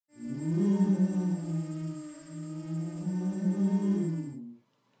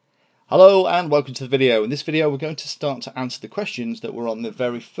Hello and welcome to the video. In this video we're going to start to answer the questions that were on the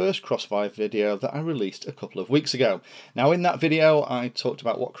very first Crossfire video that I released a couple of weeks ago. Now in that video I talked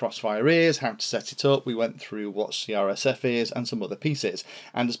about what Crossfire is, how to set it up, we went through what CRSF is and some other pieces,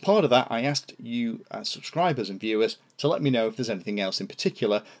 and as part of that I asked you as subscribers and viewers to let me know if there's anything else in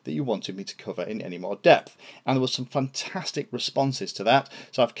particular that you wanted me to cover in any more depth, and there were some fantastic responses to that,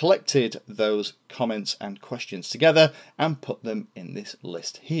 so I've collected those comments and questions together and put them in this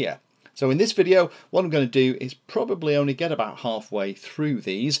list here. So in this video, what I'm going to do is probably only get about halfway through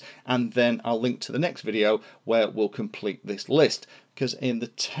these, and then I'll link to the next video where we'll complete this list, because in the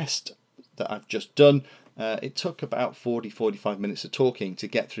test that I've just done, it took about 40-45 minutes of talking to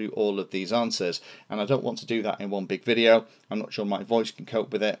get through all of these answers, and I don't want to do that in one big video. I'm not sure my voice can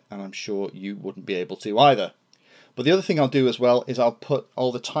cope with it, and I'm sure you wouldn't be able to either. But the other thing I'll do as well is I'll put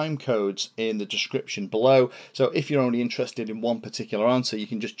all the time codes in the description below, so if you're only interested in one particular answer you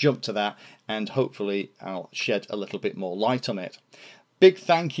can just jump to that and hopefully I'll shed a little bit more light on it. Big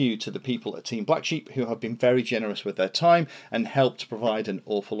thank you to the people at Team Black Sheep who have been very generous with their time and helped to provide an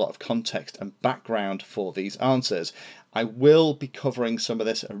awful lot of context and background for these answers. I will be covering some of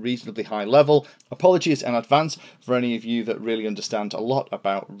this at a reasonably high level. Apologies in advance for any of you that really understand a lot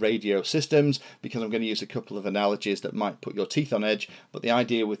about radio systems, because I'm going to use a couple of analogies that might put your teeth on edge, but the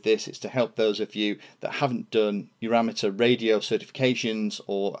idea with this is to help those of you that haven't done your amateur radio certifications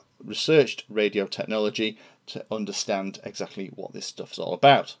or researched radio technology to understand exactly what this stuff's all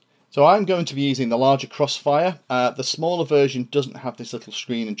about. So I'm going to be using the larger Crossfire. The smaller version doesn't have this little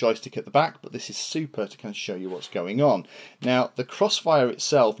screen and joystick at the back, but this is super to kind of show you what's going on. Now the Crossfire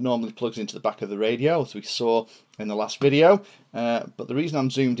itself normally plugs into the back of the radio, as we saw in the last video, but the reason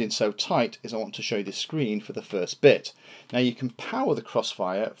I'm zoomed in so tight is I want to show you the screen for the first bit. Now you can power the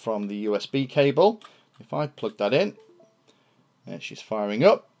Crossfire from the USB cable. If I plug that in, there she's firing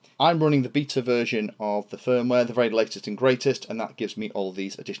up. I'm running the beta version of the firmware, the very latest and greatest, and that gives me all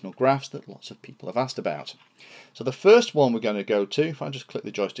these additional graphs that lots of people have asked about. So the first one we're going to go to, if I just click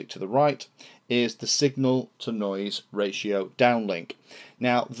the joystick to the right, is the signal to noise ratio downlink.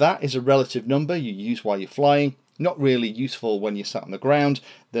 Now that is a relative number you use while you're flying, not really useful when you're sat on the ground.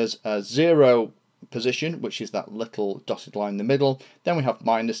 There's a 0 position, which is that little dotted line in the middle, then we have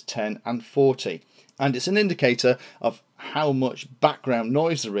 -10 and 40. And it's an indicator of how much background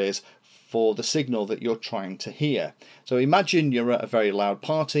noise there is for the signal that you're trying to hear. So imagine you're at a very loud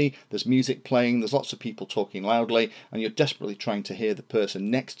party, there's music playing, there's lots of people talking loudly, and you're desperately trying to hear the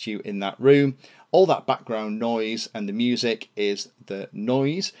person next to you in that room. All that background noise and the music is the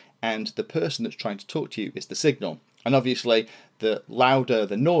noise, and the person that's trying to talk to you is the signal. And obviously the louder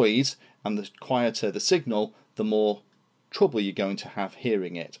the noise and the quieter the signal, the more trouble you're going to have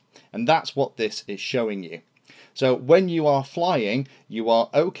hearing it. And that's what this is showing you. So when you are flying, you are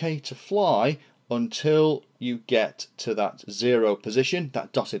okay to fly until you get to that 0 position,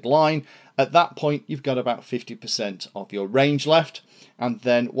 that dotted line. At that point you've got about 50% of your range left, and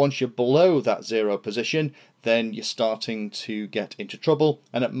then once you're below that 0 position, then you're starting to get into trouble,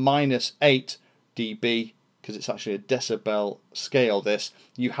 and at -8 dB, because it's actually a decibel scale this,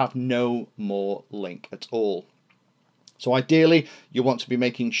 you have no more link at all. So ideally you want to be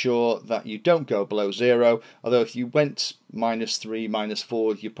making sure that you don't go below 0, although if you went -3,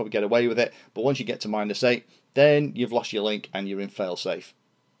 -4 you'd probably get away with it, but once you get to -8 then you've lost your link and you're in failsafe.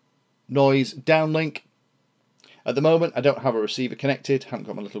 Noise downlink. At the moment I don't have a receiver connected, haven't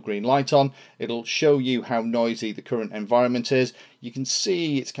got my little green light on. It'll show you how noisy the current environment is. You can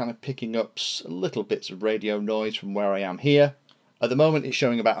see it's kind of picking up little bits of radio noise from where I am here. At the moment it's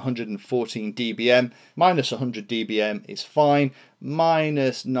showing about 114 dBm, -100 dBm is fine,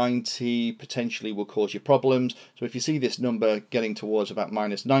 -90 potentially will cause you problems, so if you see this number getting towards about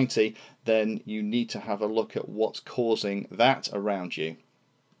 -90 then you need to have a look at what's causing that around you.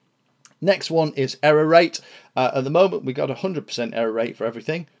 Next one is error rate. At the moment we've got 100% error rate for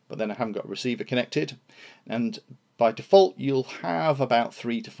everything, but then I haven't got a receiver connected, and by default you'll have about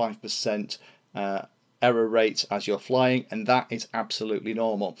 3 to 5% error rates as you're flying, and that is absolutely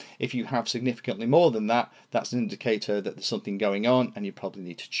normal. If you have significantly more than that, that's an indicator that there's something going on and you probably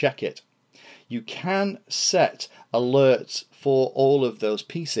need to check it. You can set alerts for all of those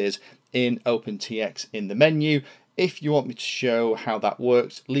pieces in OpenTX in the menu. If you want me to show how that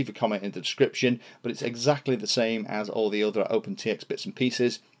works, leave a comment in the description, but it's exactly the same as all the other OpenTX bits and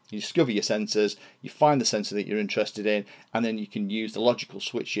pieces. You discover your sensors, you find the sensor that you're interested in, and then you can use the logical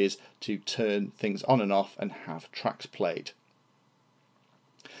switches to turn things on and off and have tracks played.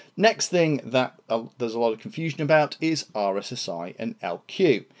 Next thing that there's a lot of confusion about is RSSI and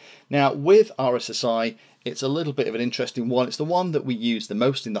LQ. Now with RSSI, it's a little bit of an interesting one. It's the one that we use the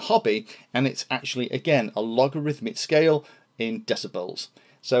most in the hobby, and it's actually, again, a logarithmic scale in decibels.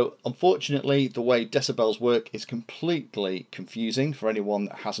 So unfortunately, the way decibels work is completely confusing for anyone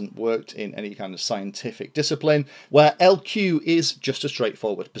that hasn't worked in any kind of scientific discipline, where LQ is just a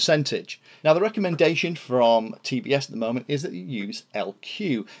straightforward percentage. Now the recommendation from TBS at the moment is that you use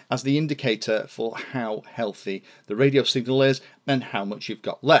LQ as the indicator for how healthy the radio signal is and how much you've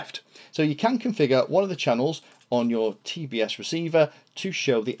got left. So you can configure one of the channels on your TBS receiver to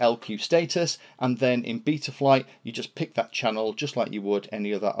show the LQ status, and then in Betaflight you just pick that channel just like you would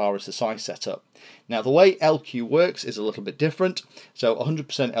any other RSSI setup. Now the way LQ works is a little bit different. So 100%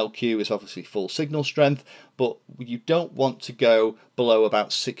 LQ is obviously full signal strength, but you don't want to go below about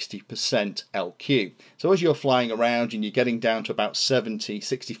 60% LQ. So as you're flying around and you're getting down to about 70,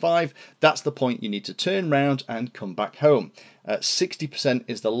 65, that's the point you need to turn around and come back home. 60%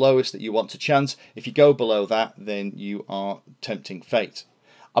 is the lowest that you want to chance. If you go below that, then you are tempting fate.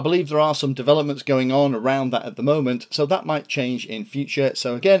 I believe there are some developments going on around that at the moment, so that might change in future.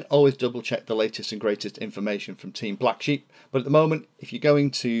 So again, always double check the latest and greatest information from Team Black Sheep. But at the moment, if you're going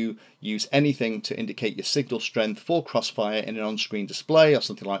to use anything to indicate your signal strength for Crossfire in an on-screen display or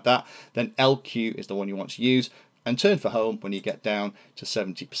something like that, then LQ is the one you want to use, and turn for home when you get down to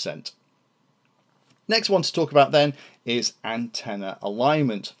 70%. Next one to talk about then is antenna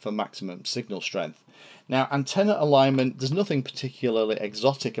alignment for maximum signal strength. Now antenna alignment, there's nothing particularly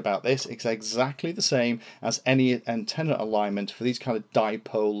exotic about this. It's exactly the same as any antenna alignment for these kind of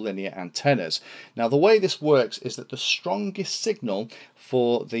dipole linear antennas. Now the way this works is that the strongest signal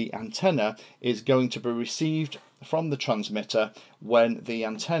for the antenna is going to be received from the transmitter when the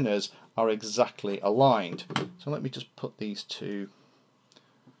antennas are exactly aligned. So let me just put these two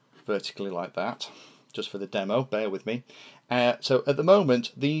vertically like that, just for the demo, bear with me. So at the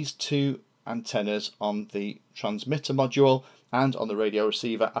moment, these two antennas on the transmitter module and on the radio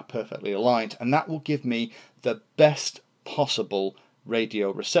receiver are perfectly aligned, and that will give me the best possible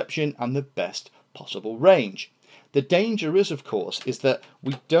radio reception and the best possible range. The danger is, of course, is that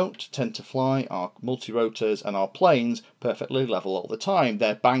we don't tend to fly our multirotors and our planes perfectly level all the time.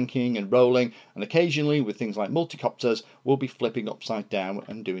 They're banking and rolling, and occasionally with things like multicopters, we'll be flipping upside down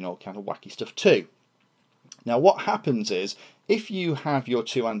and doing all kind of wacky stuff too. Now what happens is, if you have your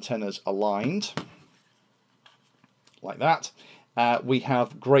two antennas aligned, like that, we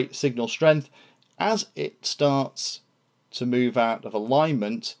have great signal strength. As it starts to move out of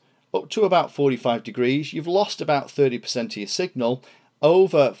alignment, up to about 45 degrees, you've lost about 30% of your signal.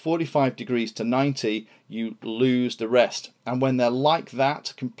 Over 45 degrees to 90, you lose the rest. And when they're like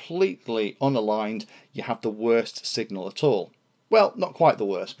that, completely unaligned, you have the worst signal at all. Well, not quite the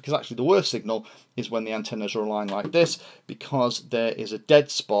worst, because actually the worst signal is when the antennas are aligned like this, because there is a dead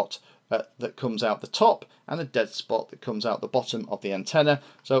spot that comes out the top and a dead spot that comes out the bottom of the antenna.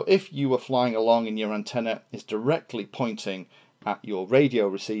 So if you were flying along and your antenna is directly pointing at your radio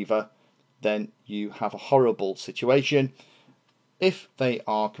receiver, then you have a horrible situation. If they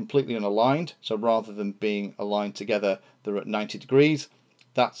are completely unaligned, so rather than being aligned together, they're at 90 degrees,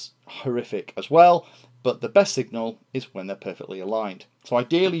 that's horrific as well. But the best signal is when they're perfectly aligned. So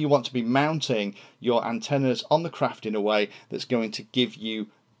ideally you want to be mounting your antennas on the craft in a way that's going to give you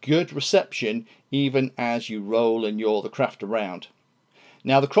good reception even as you roll and yaw the craft around.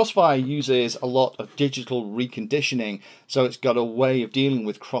 Now the Crossfire uses a lot of digital reconditioning, so it's got a way of dealing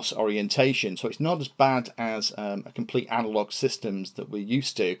with cross orientation, so it's not as bad as a complete analog systems that we're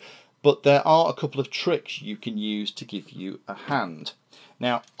used to, but there are a couple of tricks you can use to give you a hand.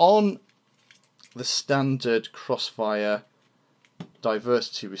 Now on the standard Crossfire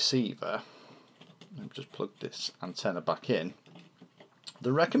diversity receiver, let me just plug this antenna back in.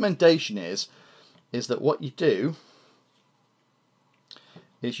 The recommendation is that what you do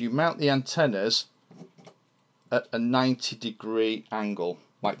is you mount the antennas at a 90-degree angle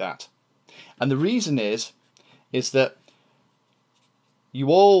like that. And the reason is that you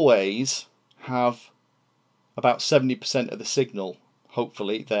always have about 70% of the signal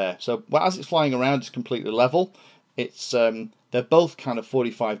hopefully there. So as it's flying around, it's completely level. It's they're both kind of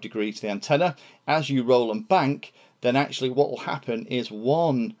 45 degrees to the antenna. As you roll and bank, then actually what will happen is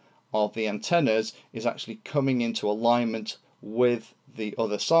one of the antennas is actually coming into alignment with the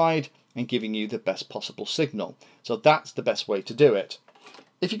other side and giving you the best possible signal. So that's the best way to do it.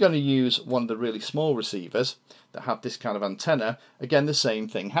 If you're going to use one of the really small receivers that have this kind of antenna, again the same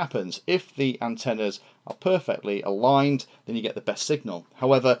thing happens. If the antennas are perfectly aligned, then you get the best signal.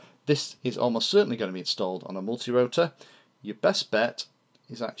 However, this is almost certainly going to be installed on a multirotor. Your best bet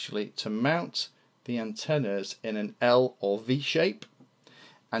is actually to mount the antennas in an L or V shape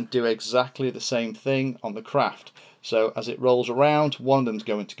and do exactly the same thing on the craft. So as it rolls around, one of them's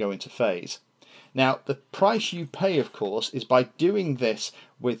going to go into phase. Now the price you pay, of course, is by doing this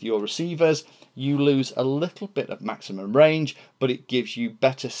with your receivers you lose a little bit of maximum range, but it gives you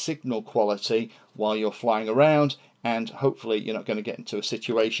better signal quality while you're flying around, and hopefully you're not going to get into a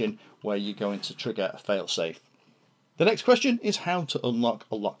situation where you're going to trigger a failsafe. The next question is how to unlock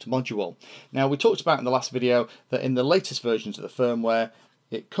a locked module. Now we talked about in the last video that in the latest versions of the firmware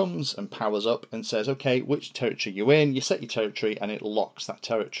it comes and powers up and says, okay, which territory you're in, you set your territory and it locks that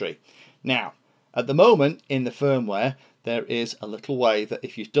territory. Now at the moment in the firmware there is a little way that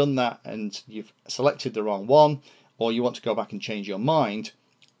if you've done that and you've selected the wrong one, or you want to go back and change your mind,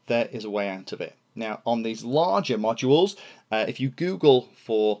 there is a way out of it. Now on these larger modules, if you Google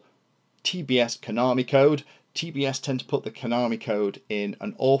for TBS Konami code, TBS tend to put the Konami code in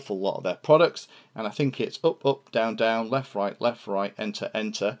an awful lot of their products, and I think it's up, up, down, down, left, right, enter,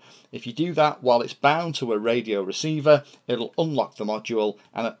 enter. If you do that while it's bound to a radio receiver, it'll unlock the module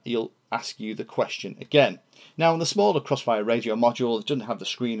and you'll ask you the question again. Now on the smaller Crossfire radio module that doesn't have the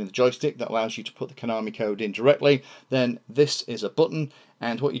screen and the joystick that allows you to put the Konami code in directly, then this is a button,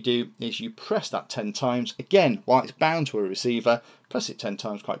 and what you do is you press that 10 times, again while it's bound to a receiver, press it 10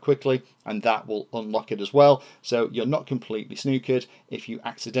 times quite quickly and that will unlock it as well, so you're not completely snookered if you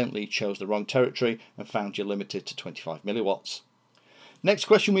accidentally chose the wrong territory and found you're limited to 25 milliwatts. Next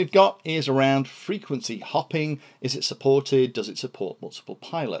question we've got is around frequency hopping. Is it supported? Does it support multiple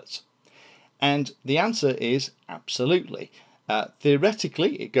pilots? And the answer is absolutely.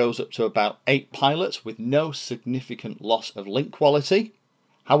 Theoretically, it goes up to about 8 pilots with no significant loss of link quality.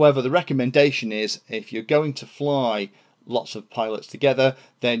 However, the recommendation is if you're going to fly lots of pilots together,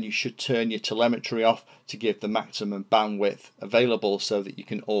 then you should turn your telemetry off to give the maximum bandwidth available so that you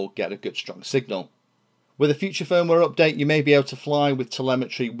can all get a good strong signal. With a future firmware update, you may be able to fly with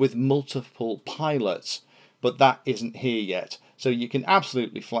telemetry with multiple pilots, but that isn't here yet. So you can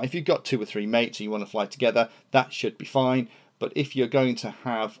absolutely fly. If you've got 2 or 3 mates and you want to fly together, that should be fine. But if you're going to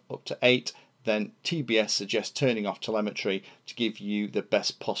have up to 8, then TBS suggests turning off telemetry to give you the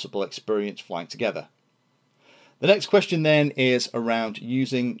best possible experience flying together. The next question then is around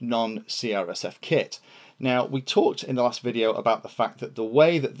using Non CRSF kit. Now we talked in the last video about the fact that the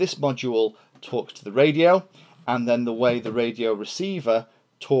way that this module talks to the radio and then the way the radio receiver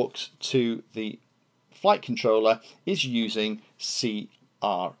talks to the flight controller is using CRSF,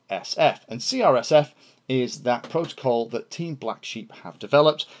 and CRSF is that protocol that Team Black Sheep have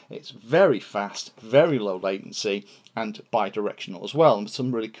developed. It's very fast, very low latency and bidirectional as well, and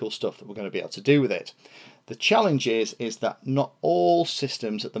some really cool stuff that we're going to be able to do with it. The challenge is that not all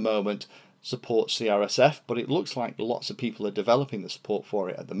systems at the moment support CRSF, but it looks like lots of people are developing the support for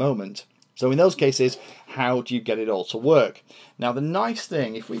it at the moment. So in those cases, how do you get it all to work? Now the nice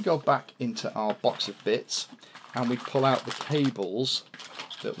thing, if we go back into our box of bits and we pull out the cables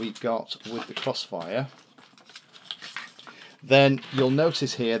that we got with the Crossfire, then you'll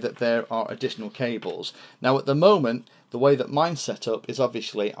notice here that there are additional cables. Now at the moment, the way that mine's set up is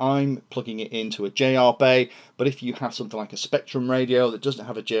obviously I'm plugging it into a JR bay, but if you have something like a Spectrum radio that doesn't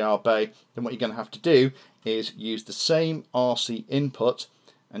have a JR bay, then what you're going to have to do is use the same RC input,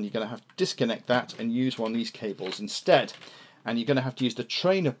 and you're going to have to disconnect that and use one of these cables instead. And you're going to have to use the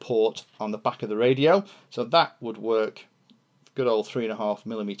trainer port on the back of the radio, so that would work good old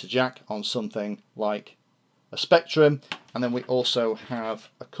 3.5mm jack on something like a Spectrum. And then we also have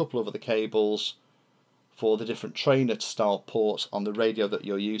a couple of other cables for the different trainer style ports on the radio that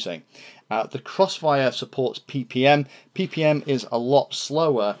you're using. The Crossfire supports PPM. PPM is a lot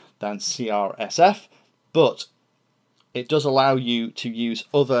slower than CRSF, but it does allow you to use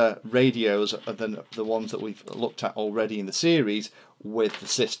other radios than the ones that we've looked at already in the series with the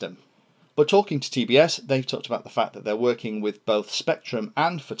system. But talking to TBS, they've talked about the fact that they're working with both Spectrum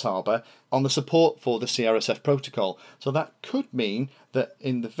and Futaba on the support for the CRSF protocol. So that could mean that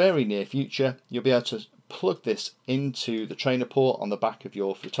in the very near future, you'll be able to plug this into the trainer port on the back of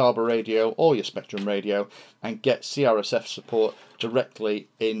your Futaba radio or your Spectrum radio and get CRSF support directly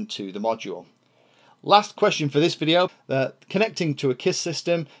into the module. Last question for this video, connecting to a KISS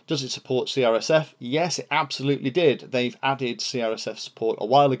system, does it support CRSF? Yes, it absolutely did. They've added CRSF support a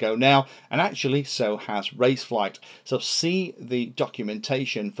while ago now, and actually so has Raceflight. So see the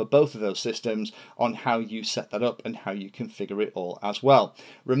documentation for both of those systems on how you set that up and how you configure it all as well.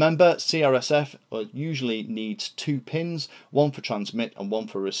 Remember, CRSF usually needs 2 pins, one for transmit and one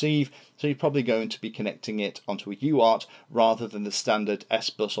for receive, so you're probably going to be connecting it onto a UART rather than the standard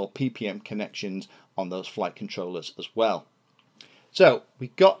S-Bus or PPM connections on those flight controllers as well. So we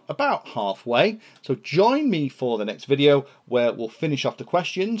got about halfway, so join me for the next video where we'll finish off the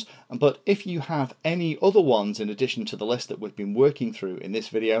questions. But if you have any other ones in addition to the list that we've been working through in this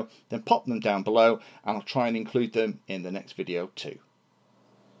video, then pop them down below and I'll try and include them in the next video too.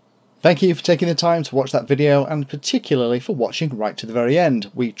 Thank you for taking the time to watch that video, and particularly for watching right to the very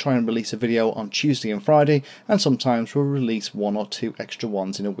end. We try and release a video on Tuesday and Friday, and sometimes we'll release 1 or 2 extra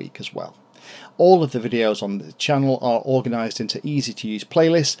ones in a week as well. All of the videos on the channel are organised into easy to use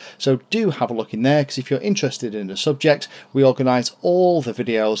playlists, so do have a look in there, because if you're interested in a subject, we organise all the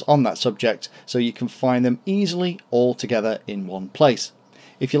videos on that subject so you can find them easily all together in one place.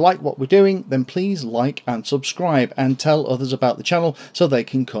 If you like what we're doing, then please like and subscribe and tell others about the channel so they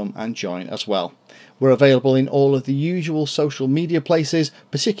can come and join as well. We're available in all of the usual social media places,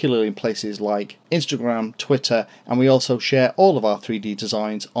 particularly in places like Instagram, Twitter, and we also share all of our 3D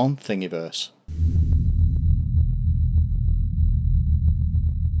designs on Thingiverse.